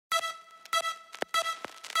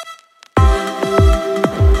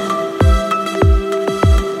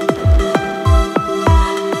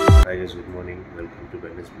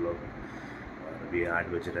अभी 8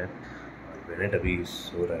 बज रहा है और बेनेट अभी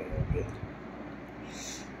सो रहा है यहाँ पे।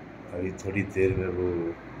 अभी थोड़ी देर में वो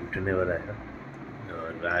उठने वाला है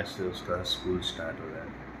और आज से उसका स्कूल स्टार्ट हो रहा है।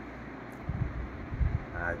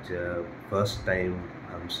 आज फर्स्ट टाइम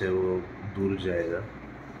हमसे वो दूर जाएगा,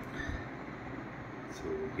 तो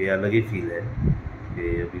ये अलग ही फील है कि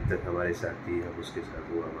अभी तक हमारे साथ ही, हम उसके साथ,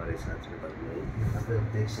 वो हमारे साथ में बन गए। यहाँ पे आप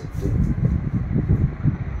देख सकते हैं,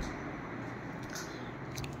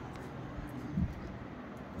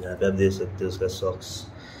 यहाँ पे आप देख सकते हैं उसका सॉक्स,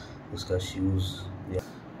 उसका शूज़,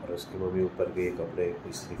 और उसकी मम्मी ऊपर गए कपड़े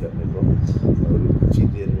इस्त्री करने को। और कुछ ही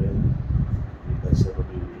देर में इधर से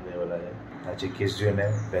मम्मी उठने वाला है। आज 21 जून है,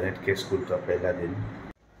 बेनेट के स्कूल का पहला दिन।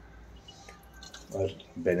 और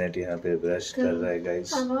बेनेट यहाँ पे ब्रश कर रहा है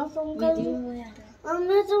गाइस।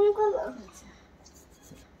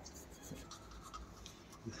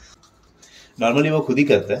 नॉर्मली वो खुद ही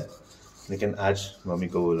करता है, लेकिन आज मम्मी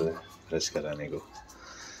को बोल रहा है ब्रश कराने को।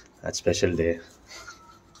 आज स्पेशल डे है।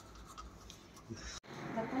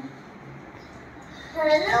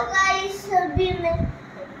 हेलो गाइस, अभी मैं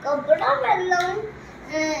कपड़ा पहन रहा हूँ,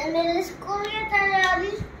 मेरे स्कूल की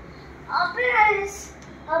तैयारी।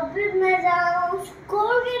 अभी मैं जा रहा हूँ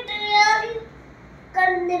स्कूल की तैयारी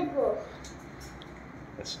करने को।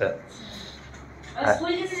 अच्छा, और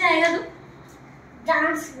स्कूल कैसे जाएगा तू?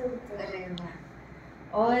 डांस करते।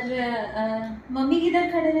 और मम्मी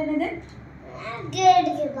किधर खड़े रहने दे? गेट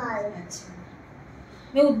के बाहर। अच्छा,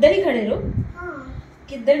 मैं उधर ही खड़े रहूं? हाँ।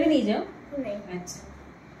 किधर भी नहीं जाओ? नहीं। अच्छा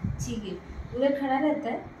ठीक है, उधर खड़ा रहता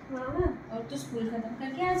है। हाँ। और तू स्कूल खत्म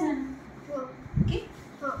करके आ जाना। हाँ। ओके?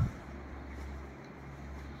 हाँ।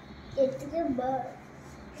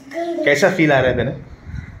 कैसा फील आ रहा है बेने?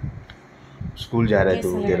 स्कूल जा रहा है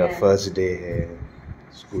तू, तेरा फर्स्ट डे है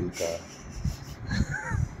स्कूल का।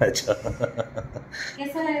 अच्छा,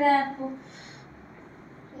 कैसा लग रहा है आपको?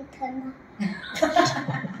 ठंडा।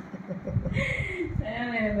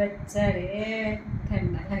 मेरा बच्चा रे,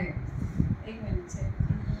 ठंडा लगे। एक मिनट से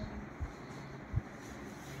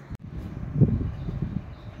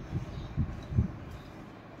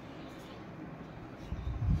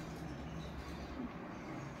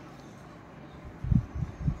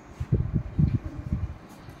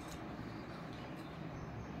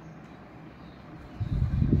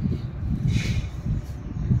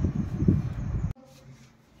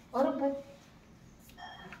और ऊपर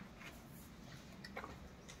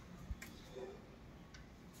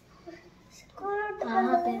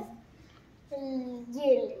कहाँ पे? ये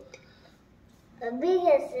लेट। अभी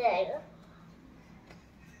कैसे आएगा?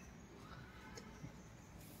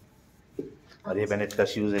 और ये बेनेट का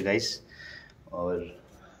शूज़ है गाइस। और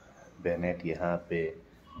बेनेट यहाँ पे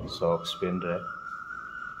सॉक्स पहन रहा है।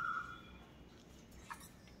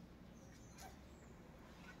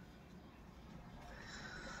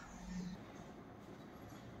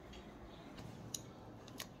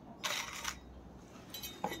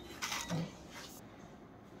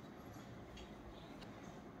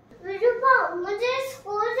 मुझे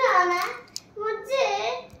स्कूल जाना है, मुझे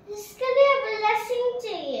इसके लिए ब्लेसिंग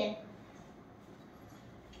चाहिए।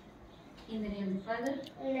 In the name of the Father,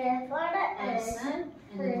 Father and Son,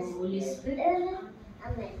 and the Holy Spirit.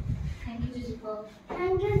 Amen. Thank you, Jesus.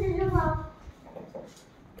 Thank you, Jesus.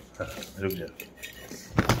 रुक जा।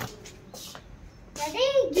 डैडी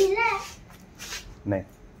गीला है? नहीं।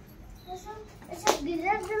 ऐसा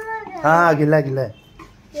गीला है? हाँ गिला गिला है।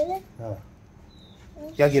 गीला? हाँ।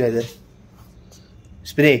 क्या गिरा इधर?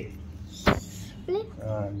 स्प्रे।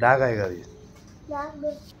 हाँ, दाग आएगा अभी।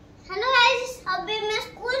 हेलो गाइस, अभी मैं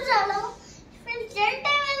स्कूल जा रहा हूँ, फिर चलते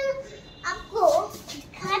हैं आपको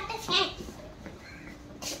दिखाते हैं।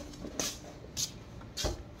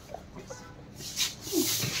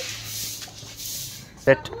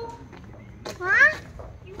 सेट। हाँ?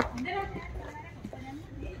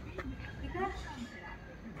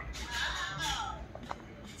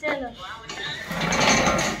 चलो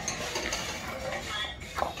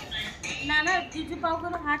नाना जीजू पाव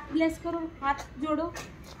करो, हाथ ब्लेस करो, हाथ जोड़ो।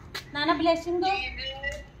 नाना ब्लेसिंग दो।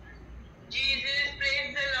 Jesus,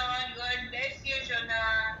 praise the Lord. God bless you, Shona.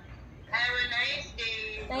 Have a nice day.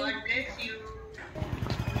 God bless you.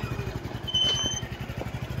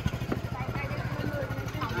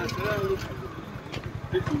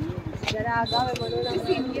 जरा आगा में बोलो ना।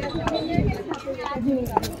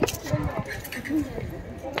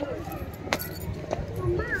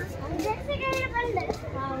 जैसे कि ये बंद है।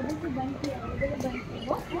 हाँ उधर से बंद किया, उधर से बंद किया।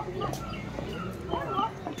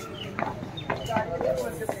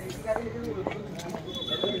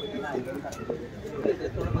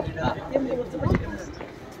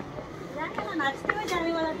 नाचते हुए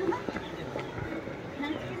जाने वाला था ना।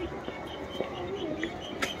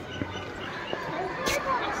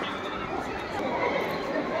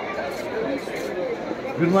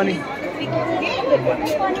 Good morning.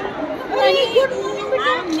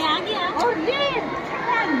 मैं आ गया।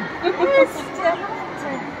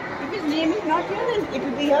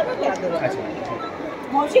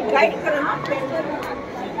 मौसी गाइड करो ना।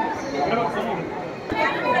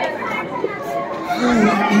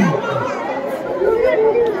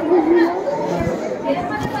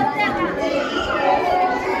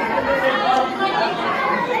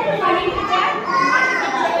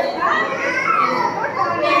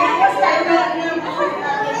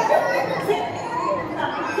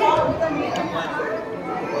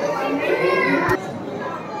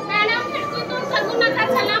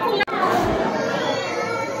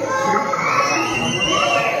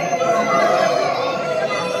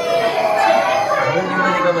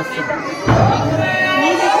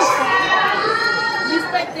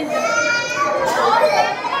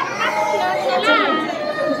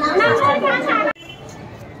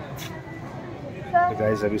 तो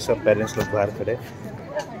गाइस अभी सब पेरेंट्स लोग बाहर खड़े।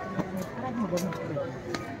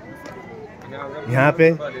 यहाँ पे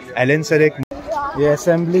एलन सर एक ये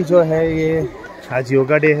असेंबली जो है ये आज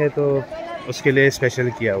योगा डे है तो उसके लिए स्पेशल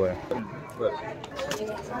किया हुआ है।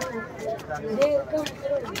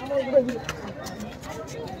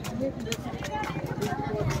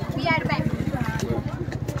 We are back.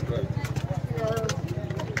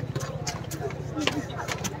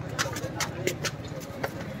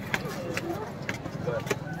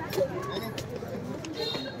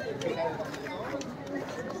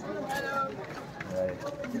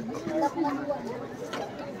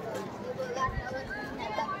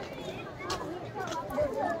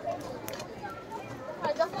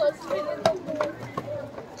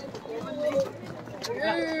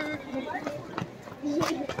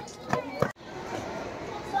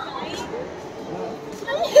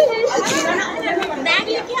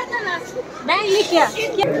 बैग लेके आ।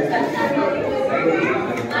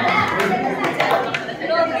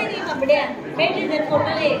 बैठ इधर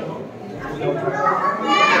फोटो ले।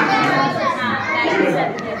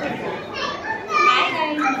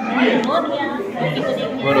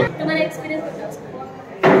 तुम्हारा एक्सपीरियंस बताओ।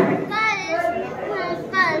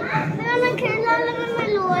 मैं खेलने लगा, मैं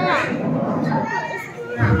लोया।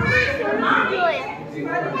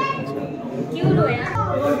 क्यों रोया?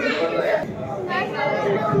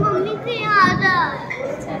 मम्मी की याद आ।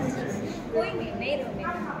 कोई नहीं रोने।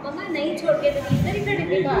 मम्मा नहीं छोड़ के तो इधर ही खड़े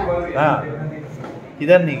थे बाहर। हाँ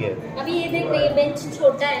किधर नहीं गए? अभी ये देख ये बेंच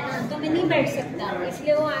छोटा है ना तो मैं नहीं बैठ सकता,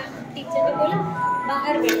 इसलिए वो टीचर ने बोला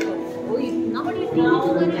बाहर बैठो। वो इतना बड़ी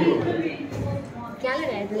क्या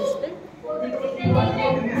लगाया था इस पे?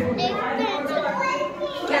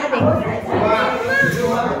 क्या देखो?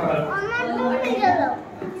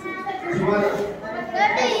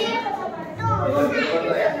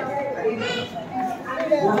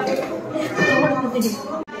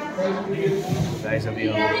 गाइस अभी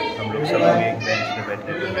हम लोग सब अभी एक बेंच पे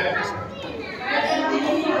बैठे हुए हैं।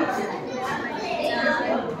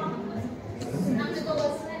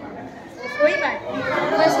 कोई बात नहीं,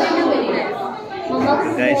 बस मैंने बोली है मम्मा को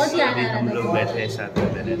गाइस बहुत याद अभी आ हम रहा लोग था। बैठे हैं साथ में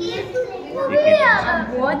बेनेट के।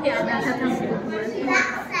 बहुत याद आ रहा था।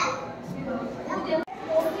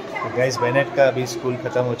 तो गाइस बेनेट का अभी स्कूल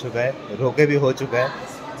खत्म हो चुका है, रोके भी हो चुका है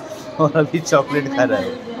और अभी चॉकलेट खा रहा है।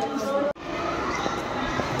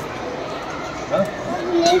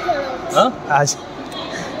 हाँ?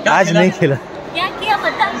 आज नहीं खिला। क्या किया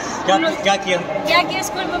बता? क्या किया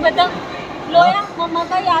स्कूल में बता? लोया मम्मा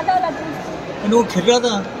का याद आ रहा था। वो खेल रहा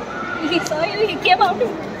था।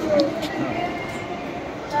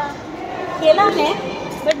 खेला है,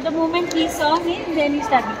 but the moment he saw me, then he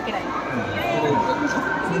started crying.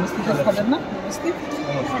 नमस्ते।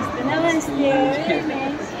 नमस्ते।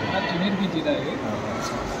 जूनियर भी जीता है।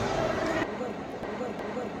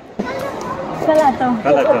 कल आता हूँ।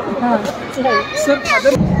 हाँ सर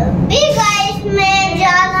फादर गाइस मैं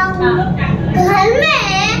जा रहा हूँ घर में।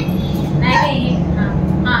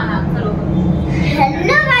 हाँ करो।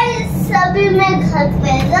 हेलो गाइस, अभी मैं घर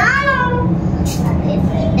पे जा रहा हूँ।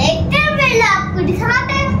 देखते हैं पहले आपको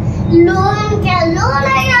दिखाते हैं लोन क्या लोन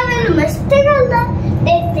है या फिर मस्ती करता है।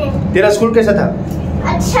 देखते हैं। तेरा स्कूल कैसा था?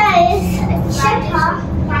 अच्छा है, अच्छा था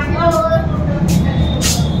और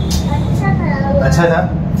अच्छा था।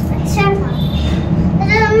 अच्छा था।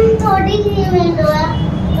 हम थोड़ी ही मिल रहा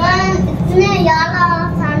इतने याद आ रहा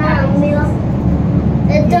था ना मम्मी को,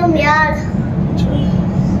 एकदम याद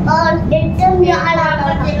और एकदम याद आ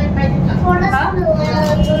रहा था। थोड़ा सा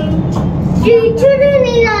टीचर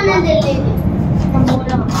नहीं जाने दे रही थी।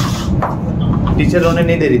 टीचर रोने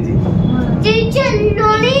नहीं दे रही थी। टीचर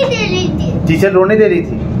रोने ही दे रही थी। टीचर रोने दे रही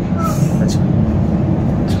थी। अच्छा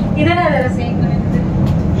इधर आ जरा से एक मिनट।